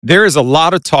There is a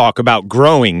lot of talk about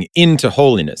growing into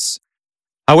holiness.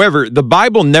 However, the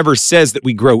Bible never says that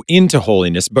we grow into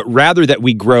holiness, but rather that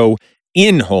we grow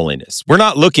in holiness. We're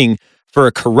not looking for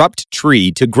a corrupt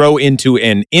tree to grow into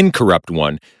an incorrupt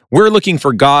one. We're looking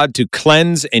for God to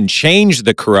cleanse and change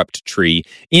the corrupt tree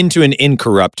into an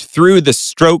incorrupt through the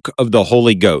stroke of the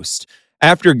Holy Ghost.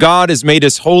 After God has made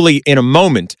us holy in a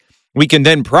moment, we can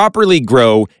then properly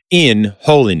grow in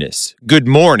holiness. Good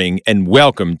morning and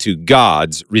welcome to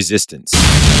God's Resistance.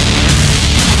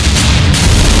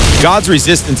 God's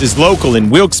Resistance is local in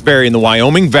Wilkes-Barre in the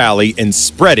Wyoming Valley and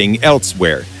spreading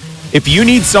elsewhere. If you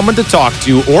need someone to talk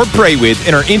to or pray with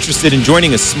and are interested in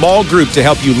joining a small group to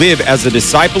help you live as a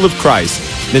disciple of Christ,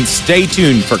 then stay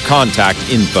tuned for contact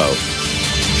info.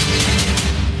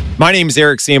 My name is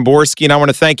Eric Samborski, and I want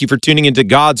to thank you for tuning into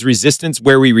God's Resistance,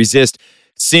 where we resist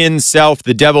sin, self,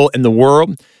 the devil, and the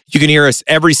world. You can hear us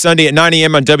every Sunday at 9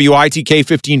 a.m. on WITK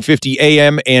 1550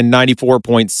 AM and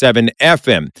 94.7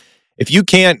 FM. If you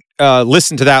can't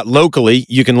listen to that locally,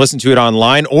 you can listen to it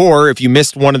online, or if you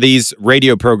missed one of these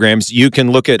radio programs, you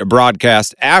can look at a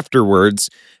broadcast afterwards.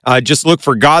 Just look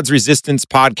for God's Resistance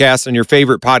podcast on your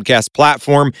favorite podcast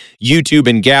platform, YouTube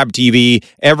and Gab TV,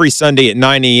 every Sunday at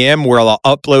 9 a.m., where I'll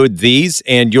upload these,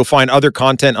 and you'll find other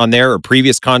content on there or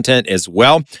previous content as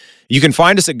well. You can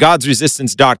find us at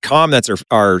godsresistance.com. That's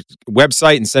our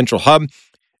website and central hub.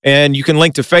 And you can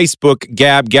link to Facebook,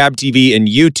 Gab TV, and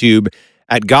YouTube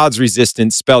at God's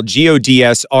Resistance, spelled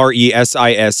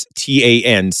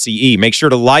GODSRESISTANCE. Make sure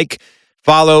to like,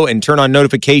 follow, and turn on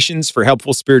notifications for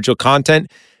helpful spiritual content.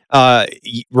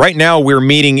 Right now, we're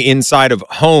meeting inside of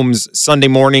homes Sunday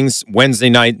mornings, Wednesday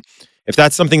night. If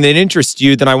that's something that interests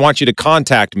you, then I want you to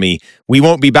contact me. We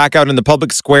won't be back out in the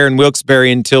public square in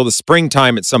Wilkes-Barre until the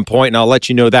springtime at some point, and I'll let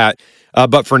you know that.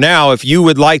 But for now, if you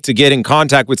would like to get in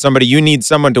contact with somebody, you need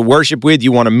someone to worship with,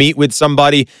 you want to meet with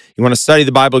somebody, you want to study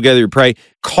the Bible together, you pray,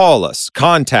 call us,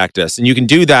 contact us. And you can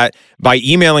do that by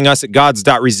emailing us at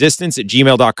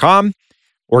gods.resistance@gmail.com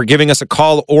or giving us a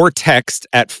call or text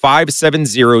at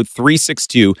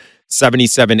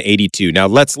 570-362-7782. Now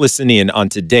let's listen in on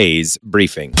today's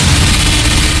briefing.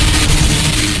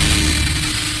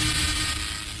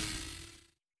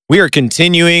 We are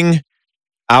continuing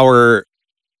our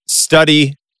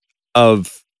study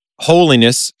of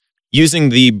holiness using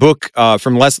the book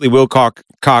from Leslie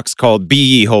Wilcox called Be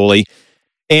Ye Holy.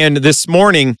 And this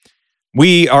morning,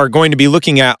 we are going to be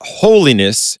looking at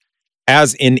holiness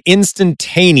as an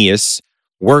instantaneous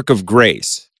work of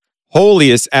grace.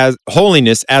 Holiness as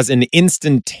an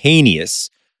instantaneous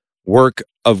work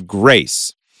of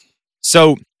grace.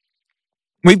 So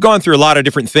we've gone through a lot of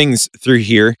different things through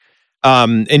here.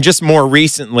 And just more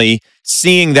recently,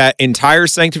 seeing that entire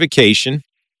sanctification,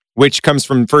 which comes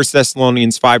from 1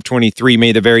 Thessalonians 5:23,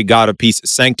 may the very God of peace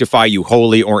sanctify you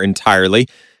wholly or entirely.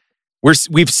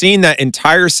 We've seen that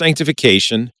entire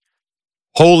sanctification,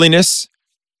 holiness,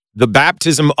 the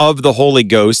baptism of the Holy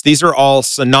Ghost, these are all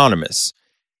synonymous.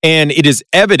 And it is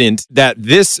evident that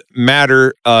this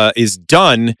matter is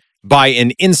done by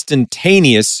an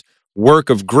instantaneous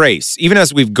work of grace. Even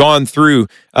as we've gone through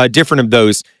different of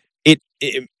those,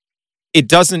 it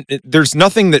doesn't, there's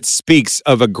nothing that speaks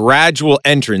of a gradual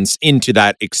entrance into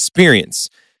that experience.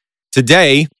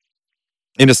 Today,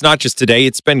 and it's not just today,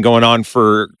 it's been going on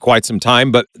for quite some time,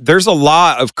 but there's a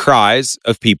lot of cries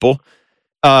of people,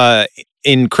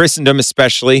 in Christendom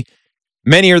especially.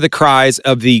 Many are the cries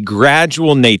of the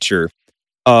gradual nature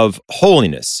of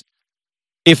holiness.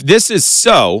 If this is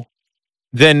so,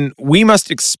 then we must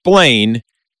explain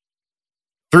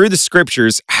through the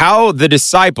scriptures how the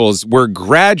disciples were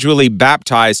gradually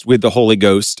baptized with the Holy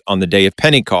Ghost on the day of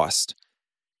Pentecost.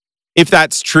 If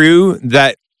that's true,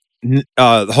 that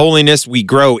holiness, we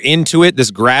grow into it,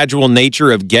 this gradual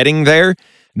nature of getting there,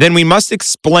 then we must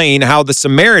explain how the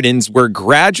Samaritans were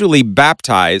gradually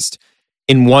baptized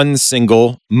in one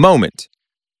single moment.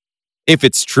 If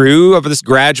it's true of this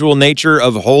gradual nature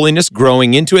of holiness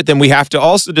growing into it, then we have to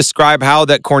also describe how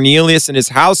that Cornelius and his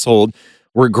household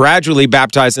were gradually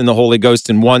baptized in the Holy Ghost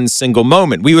in one single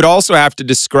moment. We would also have to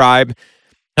describe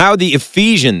how the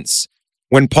Ephesians,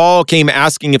 when Paul came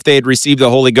asking if they had received the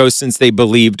Holy Ghost since they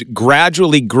believed,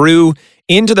 gradually grew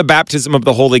into the baptism of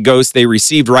the Holy Ghost they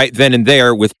received right then and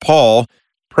there with Paul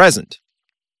present.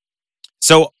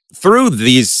 So through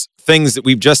these things that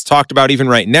we've just talked about even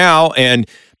right now, and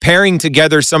pairing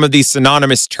together some of these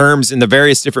synonymous terms in the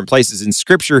various different places in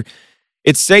Scripture,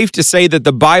 it's safe to say that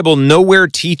the Bible nowhere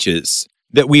teaches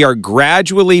that we are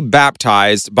gradually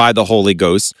baptized by the Holy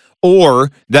Ghost,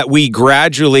 or that we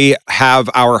gradually have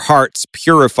our hearts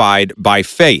purified by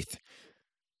faith.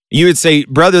 You would say,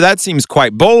 brother, that seems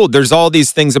quite bold. There's all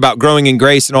these things about growing in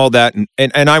grace and all that.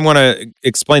 And I want to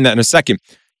explain that in a second.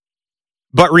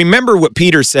 But remember what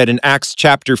Peter said in Acts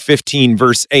chapter 15,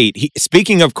 verse 8.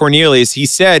 Speaking of Cornelius, he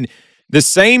said, the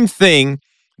same thing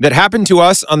that happened to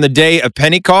us on the day of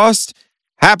Pentecost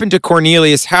happened to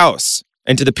Cornelius' house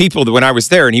and to the people when I was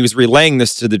there. And he was relaying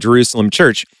this to the Jerusalem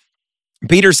church.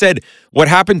 Peter said, what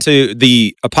happened to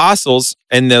the apostles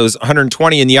and those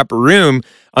 120 in the upper room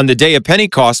on the day of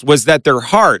Pentecost was that their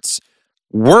hearts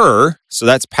were, so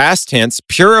that's past tense,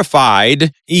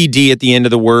 purified, ed at the end of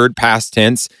the word, past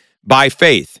tense, by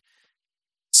faith.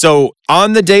 So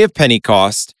on the day of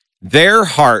Pentecost, their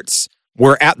hearts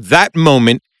were at that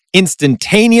moment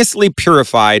instantaneously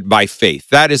purified by faith.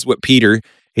 That is what Peter,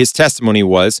 his testimony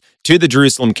was to the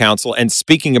Jerusalem council, and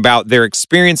speaking about their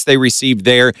experience they received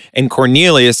there, and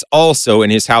Cornelius also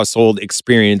in his household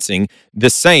experiencing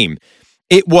the same.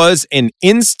 It was an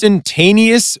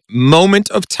instantaneous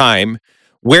moment of time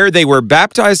where they were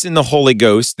baptized in the Holy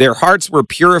Ghost. Their hearts were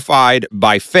purified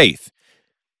by faith.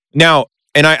 Now,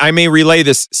 and I may relay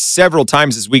this several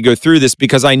times as we go through this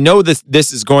because I know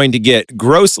this is going to get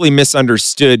grossly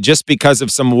misunderstood just because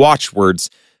of some watchwords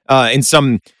in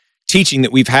some teaching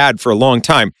that we've had for a long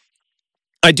time.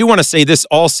 I do want to say this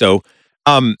also.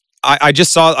 I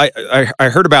just saw, I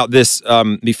heard about this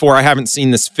before. I haven't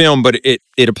seen this film, but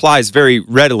it applies very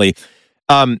readily.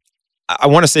 I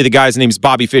want to say the guy's name is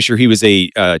Bobby Fischer. He was a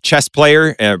chess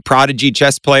player, a prodigy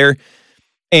chess player,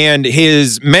 and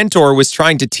his mentor was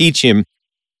trying to teach him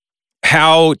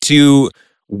how to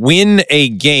win a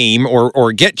game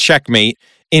or get checkmate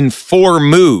in 4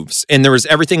 moves. And there was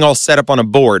everything all set up on a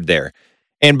board there.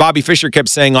 And Bobby Fischer kept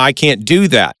saying, I can't do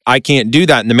that. I can't do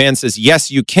that. And the man says,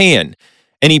 yes, you can.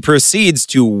 And he proceeds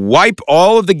to wipe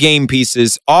all of the game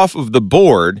pieces off of the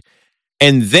board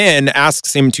and then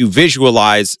asks him to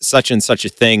visualize such and such a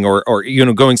thing or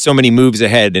going so many moves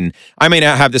ahead. And I may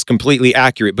not have this completely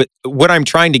accurate, but what I'm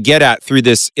trying to get at through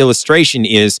this illustration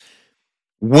is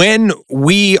when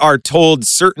we are told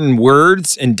certain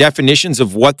words and definitions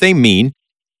of what they mean,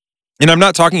 and I'm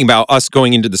not talking about us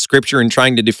going into the scripture and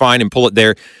trying to define and pull it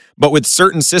there, but with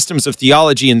certain systems of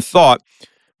theology and thought,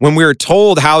 when we're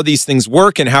told how these things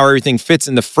work and how everything fits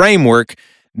in the framework,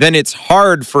 then it's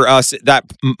hard for us at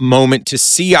that moment to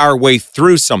see our way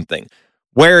through something.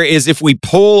 Whereas if we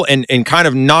pull and kind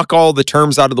of knock all the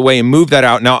terms out of the way and move that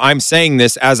out, now I'm saying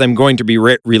this as I'm going to be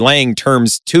relaying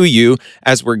terms to you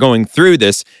as we're going through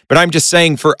this, but I'm just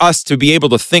saying for us to be able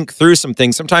to think through some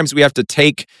things, sometimes we have to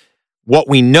take what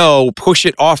we know, push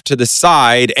it off to the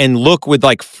side, and look with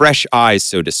like fresh eyes,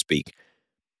 so to speak.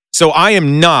 So I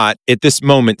am not at this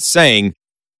moment saying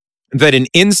that an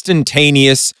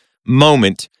instantaneous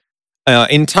moment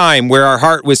in time where our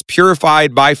heart was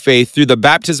purified by faith through the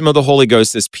baptism of the Holy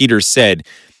Ghost, as Peter said,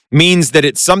 means that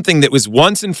it's something that was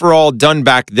once and for all done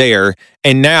back there,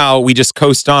 and now we just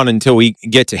coast on until we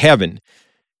get to heaven.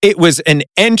 It was an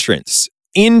entrance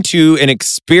into an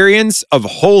experience of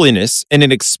holiness and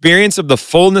an experience of the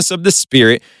fullness of the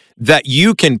Spirit that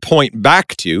you can point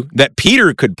back to, that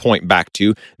Peter could point back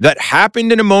to, that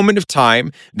happened in a moment of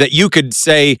time, that you could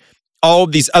say all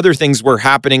of these other things were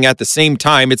happening at the same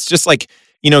time. It's just like,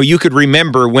 you could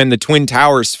remember when the Twin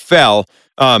Towers fell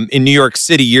in New York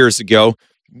City years ago.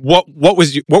 What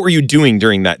were you doing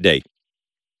during that day?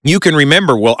 You can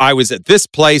remember, well, I was at this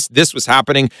place, this was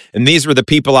happening, and these were the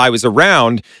people I was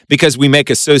around, because we make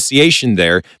association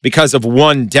there because of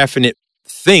one definite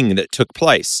thing that took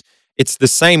place. It's the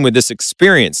same with this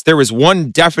experience. There was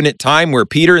one definite time where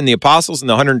Peter and the apostles and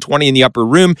the 120 in the upper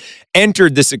room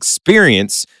entered this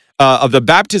experience of the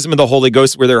baptism of the Holy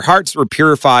Ghost, where their hearts were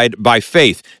purified by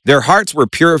faith. Their hearts were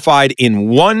purified in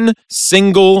one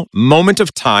single moment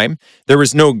of time. There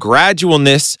was no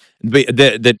gradualness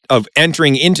of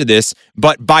entering into this,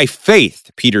 but by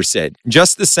faith, Peter said.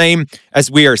 Just the same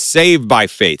as we are saved by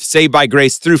faith, saved by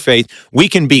grace through faith, we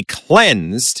can be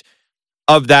cleansed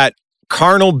of that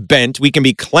carnal bent. We can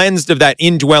be cleansed of that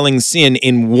indwelling sin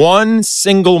in one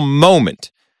single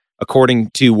moment,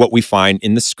 according to what we find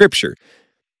in the scripture.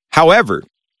 However,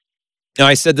 and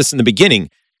I said this in the beginning,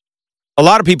 a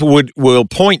lot of people will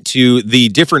point to the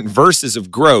different verses of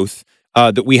growth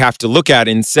that we have to look at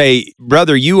and say,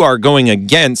 brother, you are going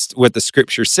against what the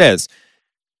scripture says.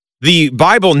 The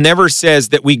Bible never says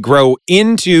that we grow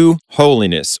into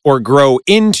holiness or grow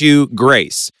into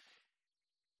grace.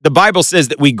 The Bible says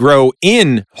that we grow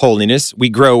in holiness,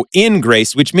 we grow in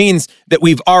grace, which means that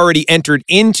we've already entered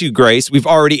into grace, we've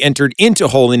already entered into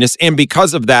holiness, and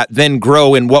because of that, then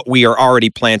grow in what we are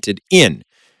already planted in.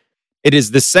 It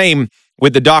is the same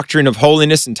with the doctrine of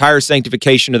holiness, entire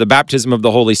sanctification, of the baptism of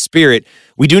the Holy Spirit,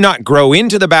 we do not grow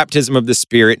into the baptism of the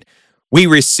Spirit. We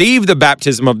receive the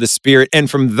baptism of the Spirit, and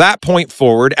from that point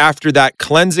forward, after that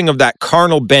cleansing of that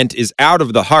carnal bent is out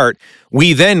of the heart,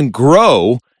 we then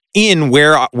grow in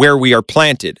where we are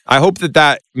planted. I hope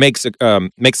that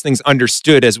makes things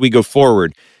understood as we go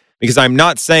forward, because I'm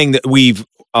not saying that we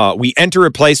enter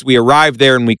a place, we arrive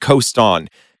there, and we coast on.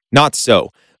 Not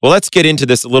so. Well, let's get into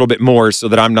this a little bit more so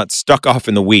that I'm not stuck off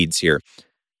in the weeds here.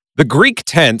 The Greek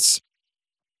tense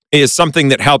is something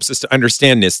that helps us to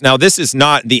understand this. Now, this is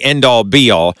not the end-all,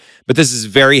 be-all, but this is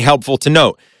very helpful to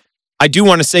note. I do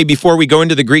want to say, before we go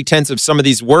into the Greek tense of some of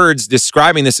these words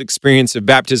describing this experience of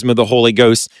baptism of the Holy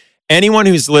Ghost, anyone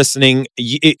who's listening,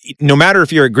 no matter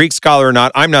if you're a Greek scholar or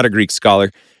not, I'm not a Greek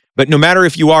scholar, but no matter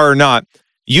if you are or not,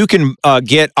 you can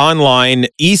get online,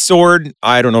 eSword,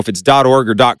 I don't know if it's .org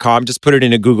or .com, just put it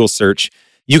in a Google search.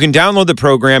 You can download the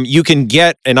program. You can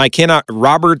get, and I cannot,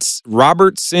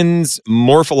 Robertson's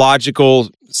Morphological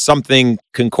something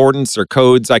concordance or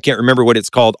codes. I can't remember what it's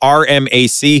called,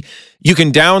 RMAC. You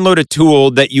can download a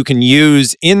tool that you can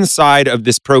use inside of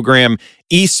this program,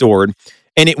 eSword,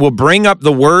 and it will bring up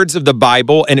the words of the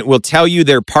Bible, and it will tell you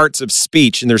their parts of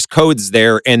speech, and there's codes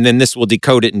there, and then this will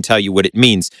decode it and tell you what it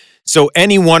means. So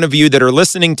any one of you that are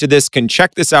listening to this can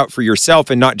check this out for yourself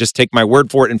and not just take my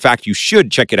word for it. In fact, you should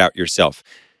check it out yourself.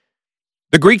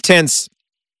 The Greek tense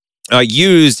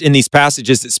used in these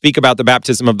passages that speak about the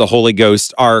baptism of the Holy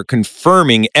Ghost are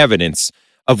confirming evidence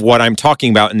of what I'm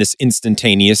talking about in this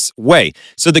instantaneous way.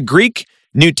 So the Greek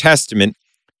New Testament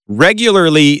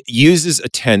regularly uses a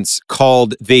tense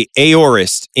called the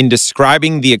aorist in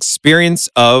describing the experience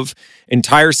of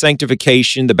entire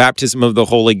sanctification, the baptism of the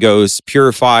Holy Ghost,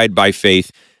 purified by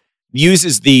faith,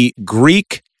 uses the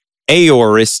Greek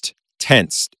aorist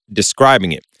tense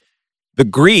describing it. The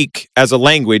Greek, as a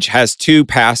language, has two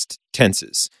past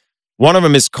tenses. One of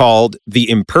them is called the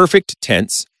imperfect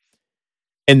tense,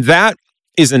 and that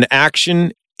is an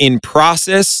action in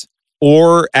process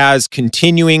or as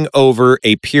continuing over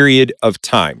a period of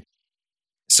time.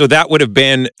 So that would have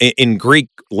been in Greek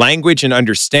language and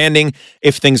understanding.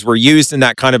 If things were used in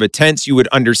that kind of a tense, you would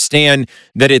understand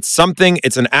that it's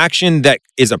an action that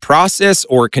is a process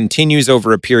or continues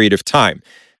over a period of time.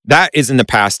 That is in the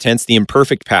past tense, the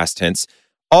imperfect past tense.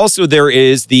 Also, there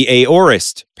is the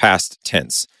aorist past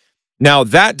tense. Now,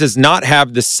 that does not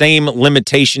have the same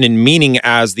limitation in meaning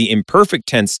as the imperfect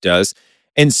tense does,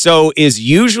 and so is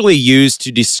usually used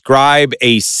to describe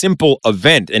a simple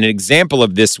event. And an example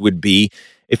of this would be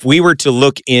if we were to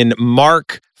look in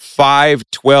Mark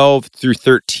 5:12 through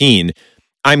 13.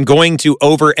 I'm going to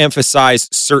overemphasize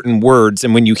certain words,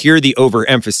 and when you hear the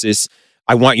overemphasis,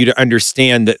 I want you to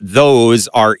understand that those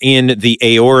are in the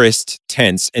aorist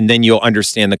tense, and then you'll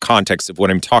understand the context of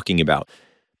what I'm talking about.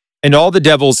 And all the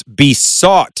devils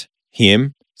besought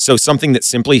him, so something that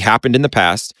simply happened in the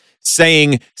past,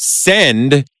 saying,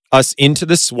 "Send us into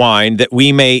the swine that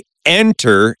we may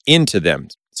enter into them."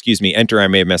 Excuse me, enter, I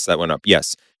may have messed that one up.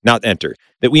 Yes, not enter.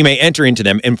 That we may enter into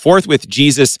them. And forthwith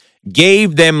Jesus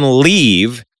gave them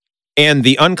leave, and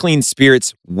the unclean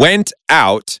spirits went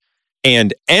out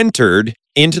and entered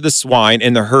into the swine,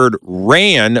 and the herd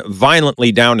ran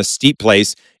violently down a steep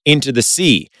place into the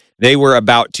sea. They were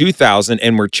about 2,000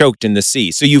 and were choked in the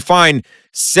sea. So you find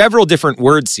several different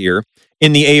words here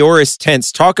in the aorist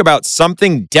tense talk about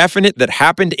something definite that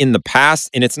happened in the past,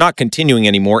 and it's not continuing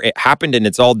anymore. It happened and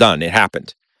it's all done. It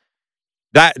happened.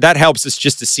 That helps us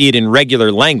just to see it in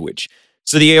regular language.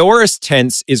 So the aorist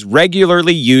tense is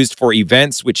regularly used for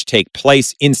events which take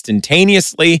place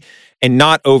instantaneously and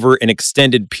not over an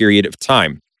extended period of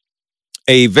time.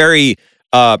 A very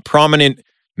prominent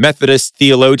Methodist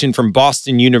theologian from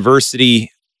Boston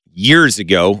University years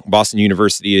ago. Boston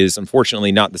University is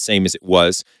unfortunately not the same as it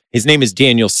was. His name is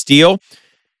Daniel Steele.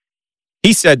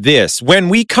 He said this: "When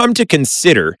we come to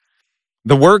consider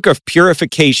the work of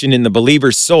purification in the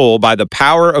believer's soul by the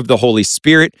power of the Holy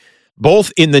Spirit,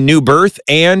 both in the new birth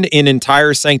and in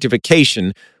entire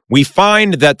sanctification, we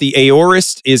find that the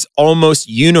aorist is almost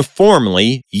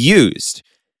uniformly used.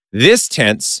 This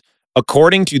tense,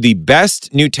 according to the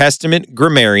best New Testament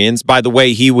grammarians," by the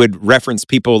way, he would reference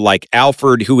people like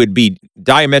Alford, who would be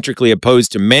diametrically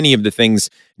opposed to many of the things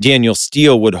Daniel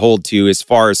Steele would hold to as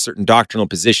far as certain doctrinal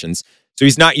positions. So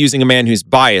he's not using a man who's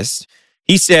biased.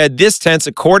 He said, "This tense,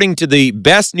 according to the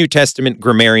best New Testament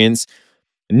grammarians,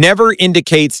 never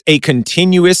indicates a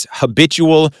continuous,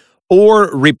 habitual, or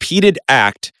repeated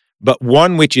act, but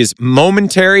one which is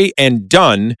momentary and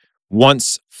done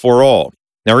once for all."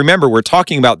 Now remember, we're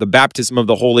talking about the baptism of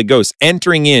the Holy Ghost,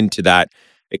 entering into that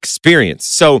experience.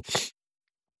 So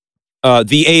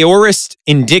The aorist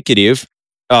indicative,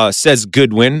 says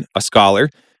Goodwin, a scholar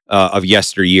of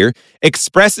yesteryear,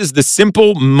 expresses the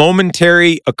simple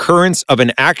momentary occurrence of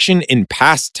an action in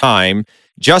past time,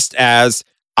 just as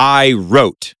I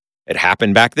wrote. It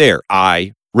happened back there.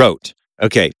 I wrote.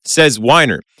 Okay, says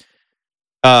Weiner,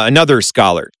 another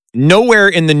scholar. Nowhere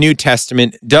in the New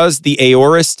Testament does the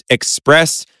aorist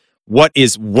express what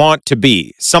is want to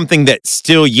be, something that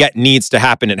still yet needs to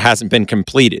happen. It hasn't been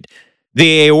completed.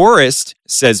 The aorist,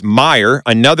 says Meyer,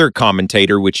 another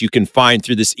commentator, which you can find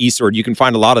through this eSword, you can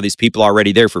find a lot of these people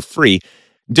already there for free,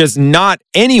 does not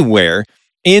anywhere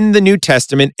in the New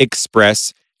Testament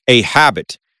express a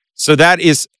habit. So that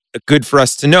is good for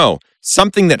us to know.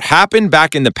 Something that happened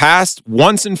back in the past,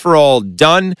 once and for all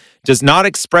done, does not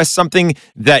express something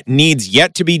that needs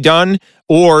yet to be done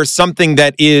or something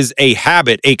that is a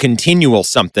habit, a continual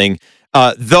something,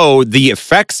 though the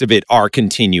effects of it are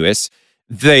continuous.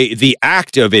 The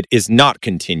act of it is not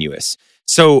continuous.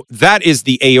 So that is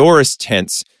the aorist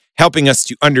tense, helping us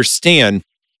to understand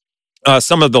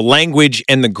some of the language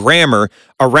and the grammar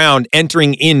around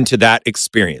entering into that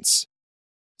experience.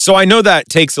 So I know that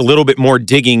takes a little bit more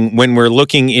digging when we're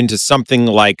looking into something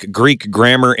like Greek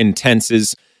grammar and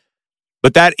tenses,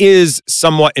 but that is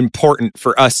somewhat important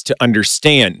for us to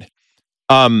understand.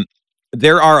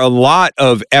 There are a lot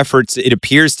of efforts, it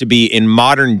appears to be, in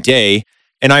modern day,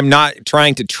 and I'm not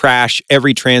trying to trash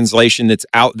every translation that's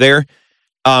out there,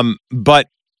 but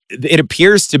it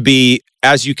appears to be,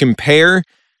 as you compare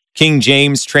King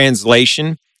James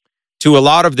translation to a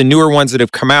lot of the newer ones that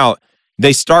have come out,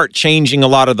 they start changing a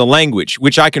lot of the language,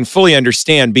 which I can fully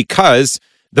understand because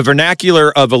the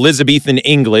vernacular of Elizabethan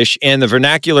English and the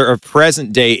vernacular of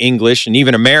present day English and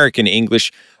even American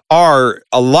English are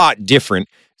a lot different.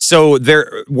 So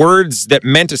their words that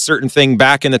meant a certain thing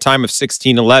back in the time of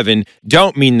 1611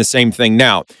 don't mean the same thing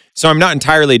now. So I'm not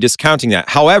entirely discounting that.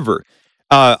 However,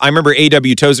 I remember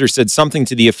A.W. Tozer said something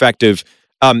to the effect of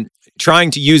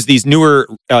trying to use these newer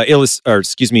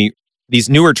these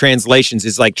newer translations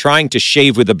is like trying to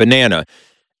shave with a banana.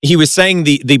 He was saying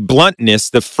the bluntness,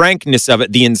 the frankness of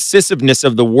it, the incisiveness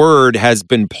of the word has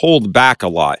been pulled back a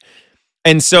lot.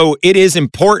 And so it is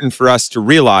important for us to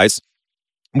realize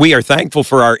we are thankful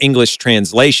for our English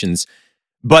translations,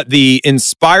 but the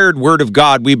inspired word of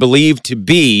God we believe to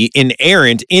be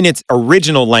inerrant in its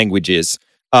original languages.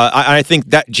 I think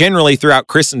that generally throughout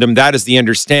Christendom, that is the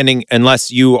understanding,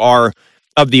 unless you are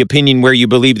of the opinion where you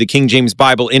believe the King James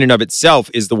Bible in and of itself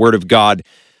is the word of God,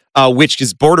 which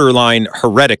is borderline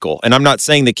heretical. And I'm not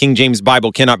saying the King James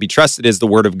Bible cannot be trusted as the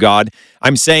word of God.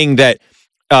 I'm saying that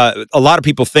a lot of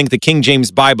people think the King James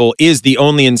Bible is the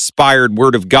only inspired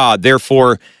word of God.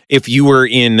 Therefore, if you were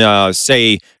in,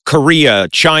 say, Korea,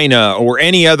 China, or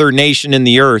any other nation in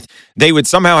the earth, they would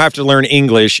somehow have to learn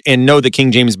English and know the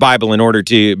King James Bible in order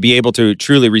to be able to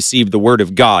truly receive the word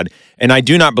of God. And I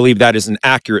do not believe that is an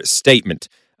accurate statement.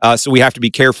 So we have to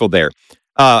be careful there.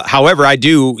 However, I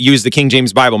do use the King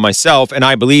James Bible myself, and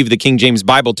I believe the King James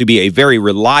Bible to be a very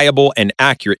reliable and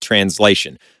accurate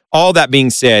translation. All that being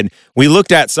said, we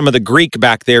looked at some of the Greek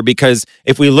back there because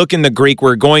if we look in the Greek,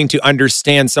 we're going to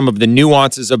understand some of the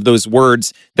nuances of those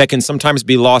words that can sometimes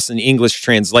be lost in English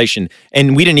translation.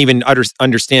 And we didn't even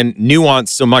understand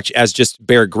nuance so much as just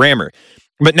bare grammar.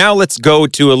 But now let's go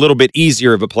to a little bit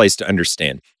easier of a place to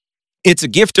understand. It's a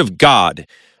gift of God,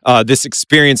 this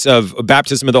experience of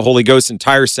baptism of the Holy Ghost,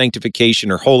 entire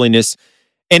sanctification or holiness,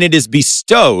 and it is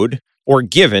bestowed or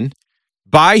given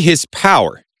by his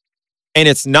power. And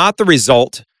it's not the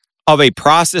result of a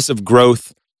process of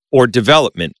growth or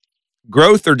development.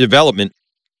 Growth or development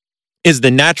is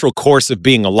the natural course of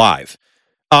being alive.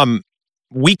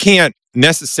 We can't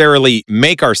necessarily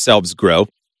make ourselves grow.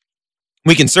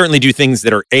 We can certainly do things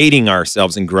that are aiding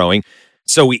ourselves in growing.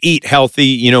 So we eat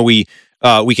healthy,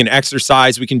 we can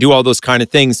exercise, we can do all those kind of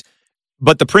things.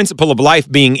 But the principle of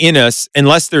life being in us,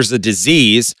 unless there's a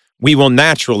disease, we will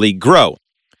naturally grow.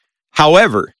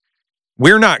 However,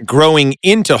 we're not growing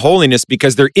into holiness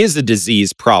because there is a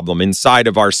disease problem inside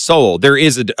of our soul. There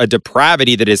is a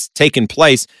depravity that has taken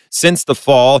place since the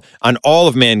fall on all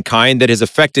of mankind that has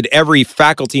affected every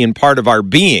faculty and part of our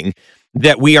being,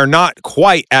 that we are not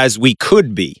quite as we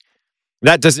could be.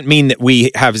 That doesn't mean that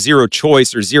we have zero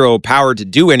choice or zero power to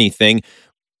do anything.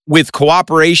 With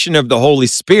cooperation of the Holy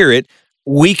Spirit,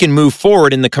 we can move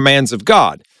forward in the commands of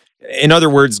God. In other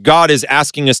words, God is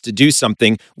asking us to do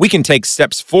something. We can take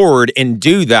steps forward and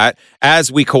do that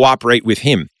as we cooperate with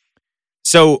him.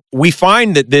 So we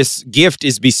find that this gift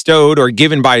is bestowed or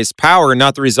given by his power,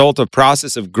 not the result of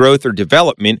process of growth or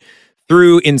development,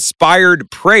 through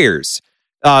inspired prayers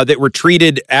that were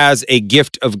treated as a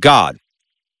gift of God.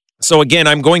 So again,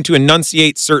 I'm going to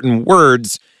enunciate certain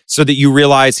words so that you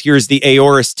realize here's the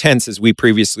aorist tense as we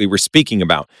previously were speaking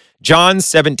about. John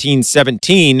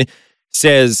 17:17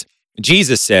 says,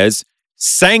 Jesus says,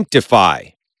 sanctify.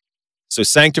 So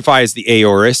sanctify is the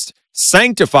aorist.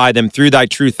 Sanctify them through thy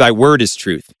truth, thy word is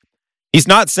truth. He's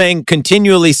not saying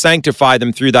continually sanctify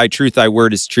them through thy truth, thy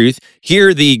word is truth.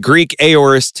 Here, the Greek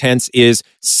aorist tense is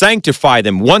sanctify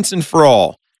them once and for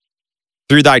all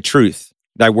through thy truth,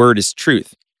 thy word is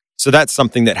truth. So that's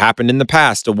something that happened in the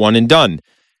past, a one and done.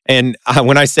 And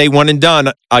when I say one and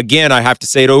done, again, I have to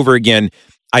say it over again.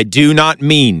 I do not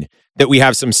mean that we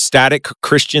have some static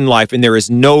Christian life and there is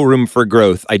no room for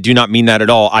growth. I do not mean that at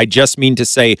all. I just mean to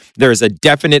say there is a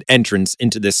definite entrance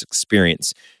into this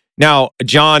experience. Now,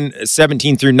 John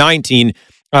 17 through 19,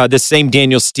 this same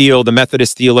Daniel Steele, the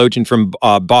Methodist theologian from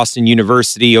Boston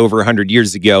University over 100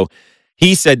 years ago,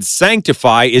 he said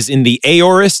sanctify is in the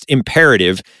aorist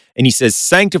imperative, and he says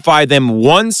sanctify them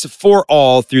once for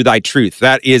all through thy truth.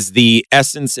 That is the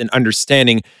essence and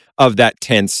understanding of that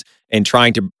tense, and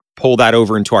trying to pull that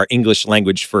over into our English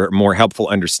language for a more helpful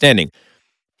understanding.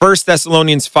 1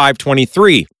 Thessalonians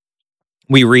 5:23,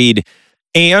 we read,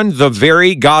 and the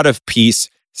very God of peace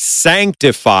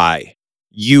sanctify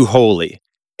you wholly.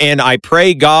 And I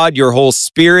pray, God, your whole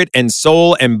spirit and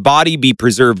soul and body be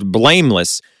preserved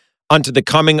blameless unto the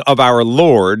coming of our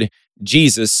Lord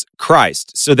Jesus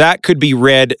Christ. So that could be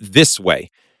read this way.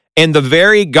 And the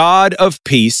very God of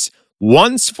peace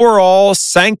once for all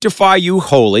sanctify you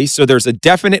wholly. So there's a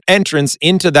definite entrance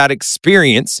into that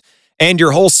experience, and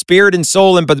your whole spirit and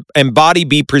soul and body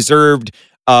be preserved.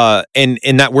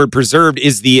 And that word preserved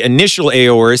is the initial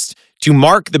aorist to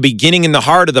mark the beginning in the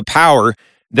heart of the power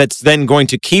that's then going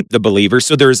to keep the believer.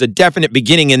 So there is a definite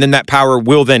beginning, and then that power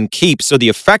will then keep. So the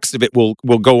effects of it will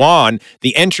go on.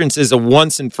 The entrance is a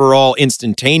once and for all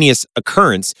instantaneous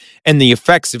occurrence, and the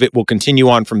effects of it will continue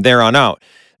on from there on out.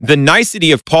 The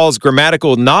nicety of Paul's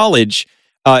grammatical knowledge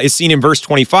is seen in verse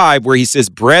 25, where he says,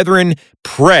 brethren,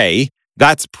 pray.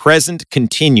 That's present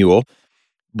continual.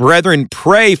 Brethren,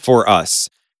 pray for us.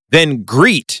 Then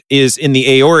greet is in the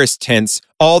aorist tense,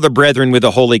 all the brethren with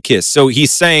a holy kiss. So he's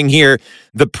saying here,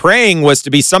 the praying was to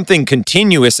be something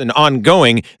continuous and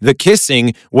ongoing. The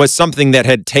kissing was something that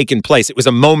had taken place. It was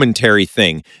a momentary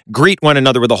thing. Greet one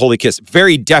another with a holy kiss.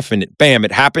 Very definite. Bam,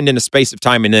 it happened in a space of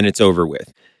time and then it's over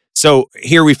with. So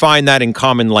here we find that in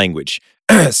common language.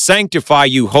 Sanctify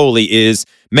you wholly is,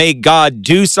 may God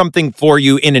do something for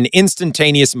you in an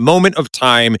instantaneous moment of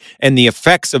time, and the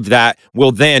effects of that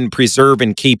will then preserve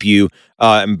and keep you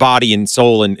in body and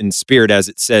soul and spirit, as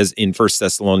it says in 1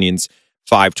 Thessalonians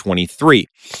 5:23.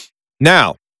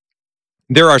 Now,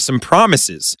 there are some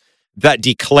promises that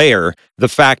declare the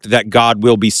fact that God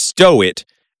will bestow it,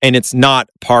 and it's not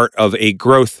part of a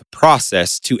growth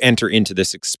process to enter into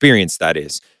this experience, that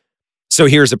is. So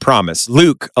here's a promise.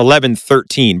 Luke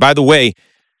 11:13. By the way,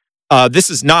 this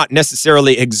is not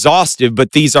necessarily exhaustive,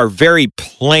 but these are very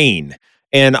plain.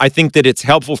 And I think that it's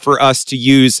helpful for us to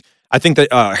use, I think that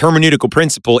hermeneutical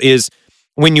principle is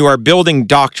when you are building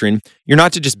doctrine, you're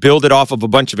not to just build it off of a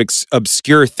bunch of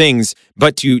obscure things,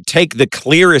 but to take the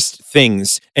clearest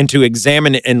things and to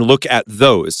examine it and look at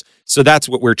those. So that's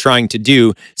what we're trying to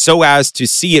do, so as to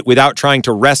see it without trying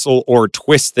to wrestle or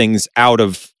twist things out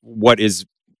of what is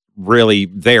really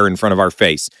there in front of our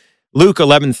face. Luke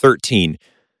 11:13.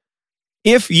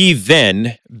 If ye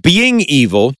then, being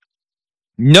evil,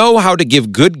 know how to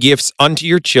give good gifts unto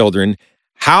your children,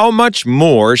 how much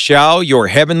more shall your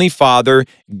heavenly Father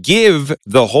give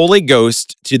the Holy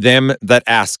Ghost to them that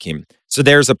ask him? So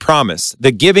there's a promise.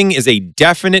 The giving is a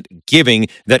definite giving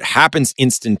that happens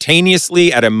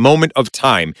instantaneously at a moment of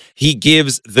time. He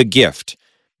gives the gift.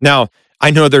 Now, I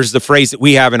know there's the phrase that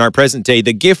we have in our present day,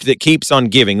 the gift that keeps on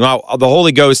giving. Well, the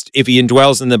Holy Ghost, if he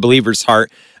indwells in the believer's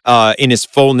heart in his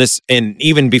fullness, and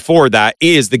even before that,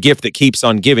 is the gift that keeps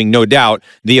on giving, no doubt.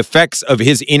 The effects of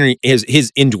his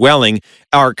indwelling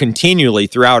are continually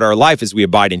throughout our life as we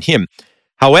abide in him.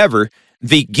 However,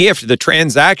 the gift, the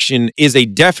transaction, is a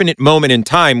definite moment in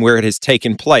time where it has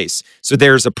taken place. So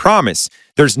there's a promise.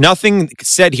 There's nothing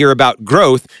said here about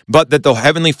growth, but that the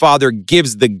Heavenly Father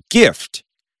gives the gift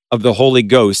of the Holy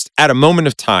Ghost at a moment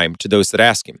of time to those that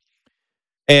ask him.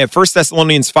 And 1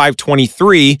 Thessalonians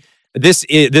 5:23,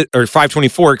 or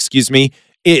 5:24, excuse me,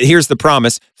 here's the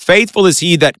promise. Faithful is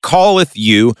he that calleth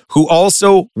you, who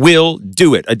also will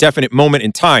do it. A definite moment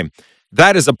in time.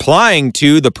 That is applying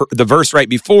to the verse right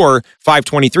before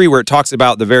 5:23, where it talks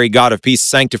about the very God of peace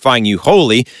sanctifying you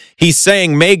wholly. He's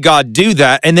saying, may God do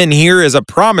that. And then here is a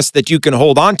promise that you can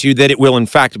hold on to that it will in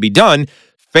fact be done.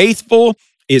 Faithful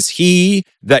is he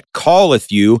that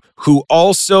calleth you, who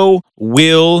also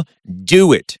will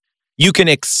do it. You can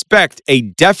expect a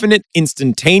definite,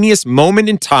 instantaneous moment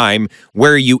in time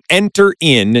where you enter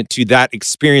into that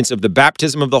experience of the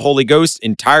baptism of the Holy Ghost,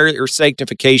 entire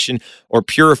sanctification, or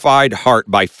purified heart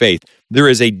by faith. There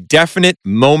is a definite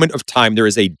moment of time. There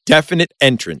is a definite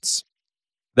entrance.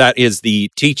 That is the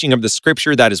teaching of the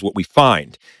Scripture. That is what we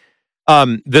find.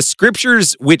 The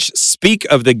Scriptures which speak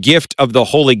of the gift of the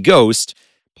Holy Ghost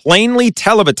plainly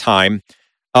tell of a time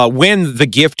when the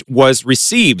gift was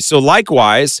received. So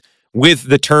likewise, with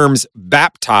the terms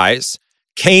baptize,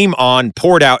 came on,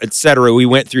 poured out, etc. We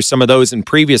went through some of those in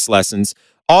previous lessons,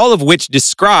 all of which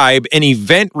describe an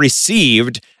event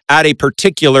received at a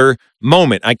particular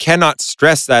moment. I cannot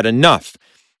stress that enough.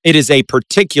 It is a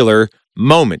particular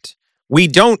moment. We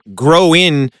don't grow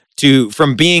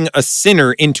from being a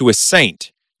sinner into a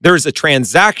saint. There's a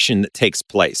transaction that takes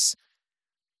place.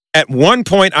 At one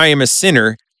point, I am a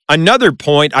sinner. Another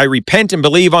point, I repent and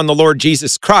believe on the Lord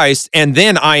Jesus Christ, and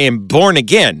then I am born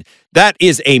again. That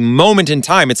is a moment in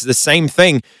time. It's the same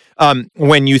thing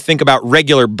when you think about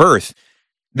regular birth.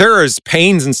 There is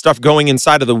pains and stuff going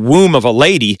inside of the womb of a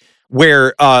lady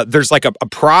where there's like a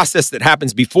process that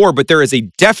happens before, but there is a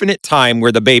definite time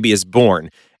where the baby is born.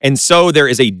 And so there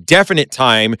is a definite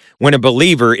time when a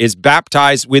believer is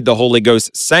baptized with the Holy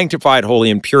Ghost, sanctified, holy,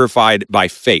 and purified by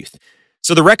faith.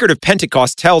 So the record of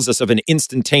Pentecost tells us of an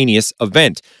instantaneous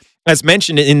event. As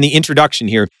mentioned in the introduction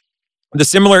here, the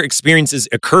similar experiences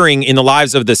occurring in the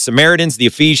lives of the Samaritans, the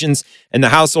Ephesians, and the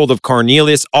household of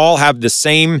Cornelius all have the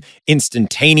same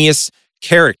instantaneous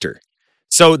character.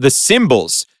 So the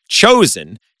symbols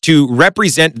chosen to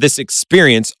represent this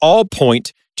experience all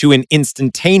point to an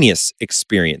instantaneous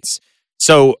experience.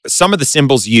 So some of the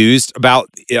symbols used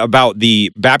about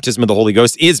the baptism of the Holy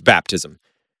Ghost is baptism.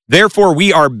 Therefore,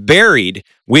 we are buried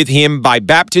with him by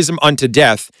baptism unto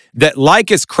death, that like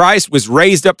as Christ was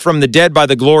raised up from the dead by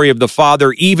the glory of the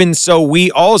Father, even so we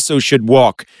also should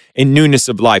walk in newness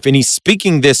of life. And he's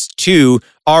speaking this to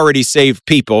already saved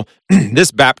people.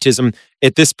 This baptism,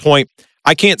 at this point,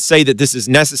 I can't say that this is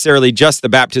necessarily just the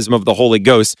baptism of the Holy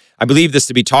Ghost. I believe this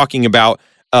to be talking about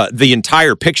the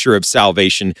entire picture of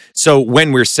salvation. So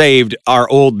when we're saved, our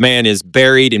old man is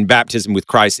buried in baptism with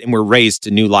Christ, and we're raised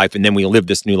to new life, and then we live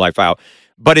this new life out.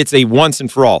 But it's a once and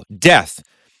for all. Death.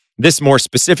 This more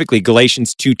specifically,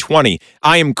 Galatians 2:20.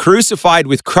 I am crucified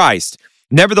with Christ.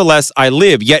 Nevertheless, I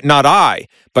live, yet not I,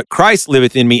 but Christ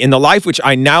liveth in me. In the life which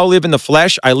I now live in the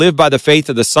flesh, I live by the faith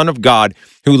of the Son of God,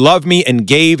 who loved me and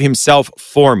gave himself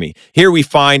for me. Here we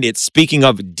find it speaking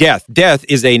of death. Death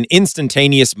is an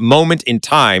instantaneous moment in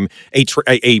time, a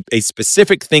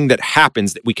specific thing that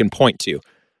happens that we can point to.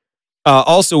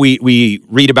 Also, we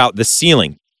read about the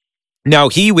sealing. Now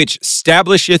he which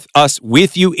establisheth us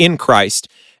with you in Christ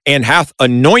and hath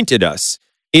anointed us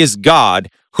is God,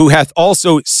 who hath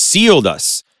also sealed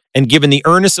us and given the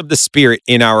earnest of the Spirit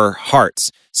in our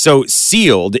hearts. So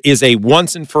sealed is a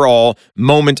once and for all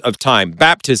moment of time.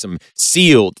 Baptism,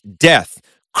 sealed, death,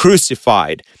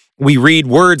 crucified. We read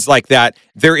words like that.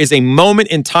 There is a moment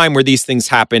in time where these things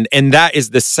happen, and that is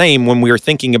the same when we are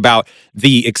thinking about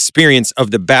the experience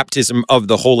of the baptism of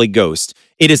the Holy Ghost.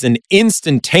 It is an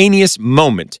instantaneous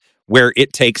moment where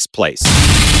it takes place.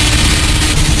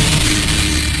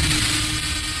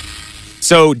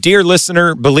 So, dear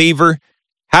listener, believer,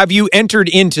 have you entered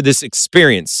into this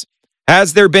experience?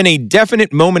 Has there been a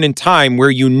definite moment in time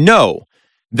where you know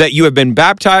that you have been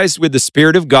baptized with the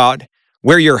Spirit of God,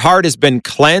 where your heart has been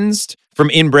cleansed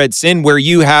from inbred sin, where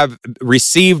you have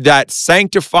received that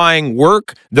sanctifying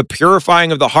work, the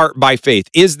purifying of the heart by faith?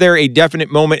 Is there a definite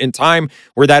moment in time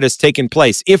where that has taken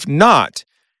place? If not,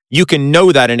 you can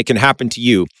know that and it can happen to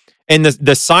you. And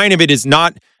the sign of it is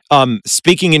not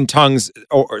speaking in tongues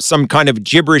or some kind of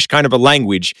gibberish kind of a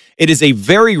language. It is a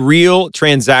very real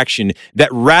transaction that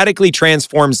radically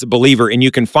transforms the believer. And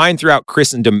you can find throughout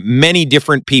Christendom many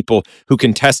different people who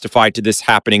can testify to this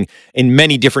happening in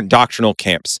many different doctrinal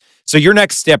camps. So your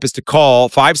next step is to call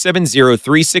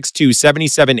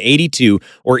 570-362-7782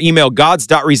 or email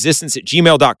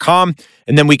gods.resistance@gmail.com.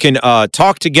 And then we can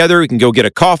talk together. We can go get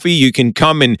a coffee. You can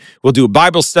come and we'll do a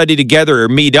Bible study together or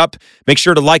meet up. Make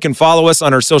sure to like and follow us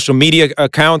on our social media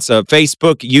accounts,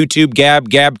 Facebook, YouTube, Gab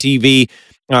TV,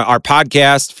 our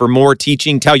podcast for more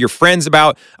teaching. Tell your friends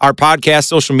about our podcast,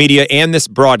 social media, and this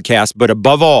broadcast. But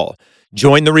above all,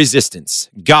 join the resistance,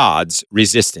 God's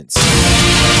resistance.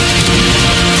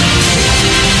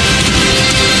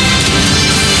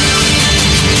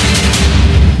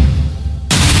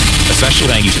 A special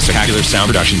thank you to Spectacular Sound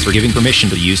Productions for giving permission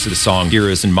to the use of the song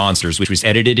Heroes and Monsters, which was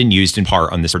edited and used in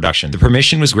part on this production. The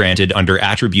permission was granted under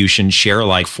Attribution Share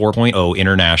Alike 4.0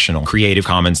 International Creative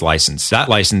Commons license. That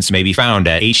license may be found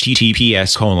at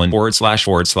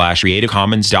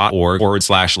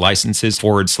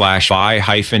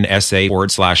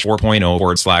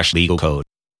https://creativecommons.org/licenses/by-sa/4.0/legal code.